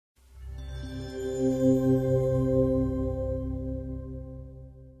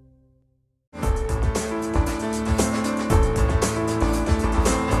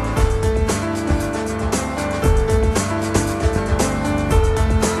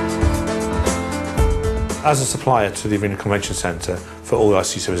As a supplier to the Arena Convention Centre for all the IC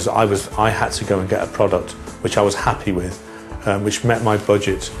services, I had to go and get a product which I was happy with, which met my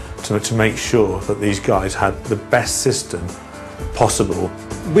budget to make sure that these guys had the best system possible.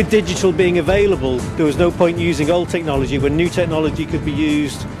 With digital being available, there was no point using old technology when new technology could be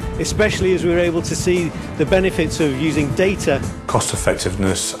used, especially as we were able to see the benefits of using data. Cost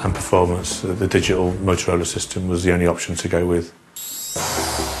effectiveness and performance, the digital Motorola system was the only option to go with.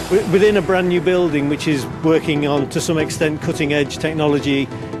 Within a brand new building which is working on, to some extent, cutting-edge technology,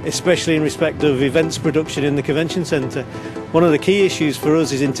 especially in respect of events production in the convention centre, one of the key issues for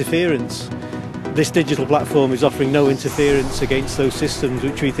us is interference. This digital platform is offering no interference against those systems,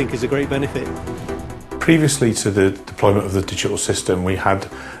 which we think is a great benefit. Previously to the deployment of the digital system, we had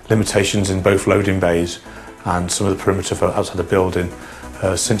limitations in both loading bays and some of the perimeter outside the building.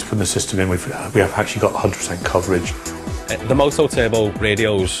 Since putting the system in, we have actually got 100% coverage. The MotoTRBO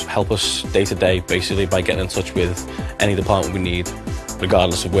radios help us day to day, basically, by getting in touch with any department we need,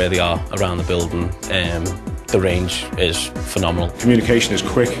 regardless of where they are around the building. The range is phenomenal. Communication is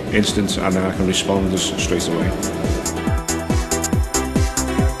quick, instant, and then I can respond straight away.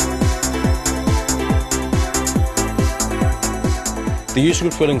 The user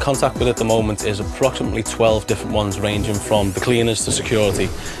groups we're in contact with at the moment is approximately 12 different ones, ranging from the cleaners to security,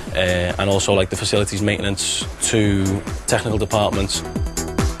 and also like the facilities maintenance to technical departments.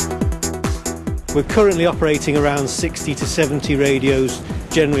 We're currently operating around 60 to 70 radios,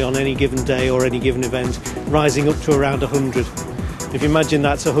 generally on any given day or any given event, rising up to around 100. If you imagine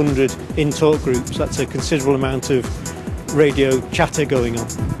that's 100 in-talk groups, that's a considerable amount of radio chatter going on.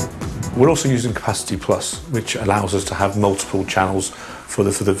 We're also using Capacity Plus, which allows us to have multiple channels for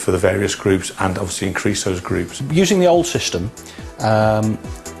the various groups and obviously increase those groups. Using the old system, there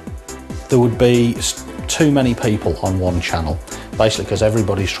would be too many people on one channel, basically because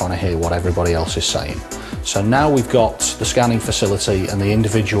everybody's trying to hear what everybody else is saying. So now we've got the scanning facility and the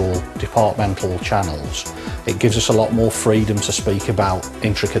individual departmental channels. It gives us a lot more freedom to speak about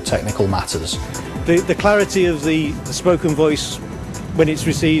intricate technical matters. The clarity of the spoken voice when it's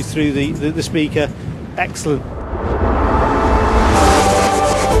received through the speaker, excellent.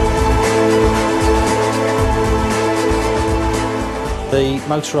 The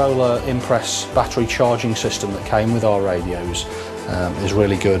Motorola Impress battery charging system that came with our radios is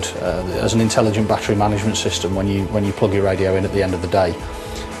really good. As an intelligent battery management system, when you plug your radio in at the end of the day,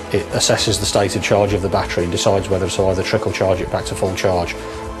 it assesses the state of charge of the battery and decides whether to either trickle charge it back to full charge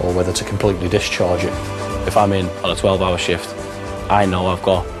or whether to completely discharge it. If I'm in on a 12-hour shift, I know I've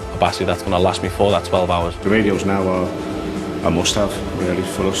got a battery that's going to last me for that 12 hours. The radios now are a must-have, really,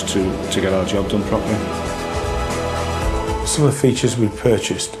 for us to get our job done properly. Some of the features we've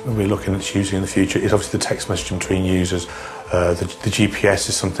purchased and we're looking at using in the future is obviously the text messaging between users. The GPS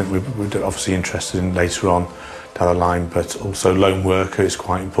is something we're obviously interested in later on down the line, but also lone worker is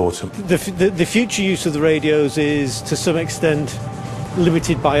quite important. The future use of the radios is to some extent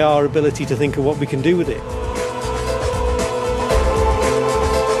limited by our ability to think of what we can do with it.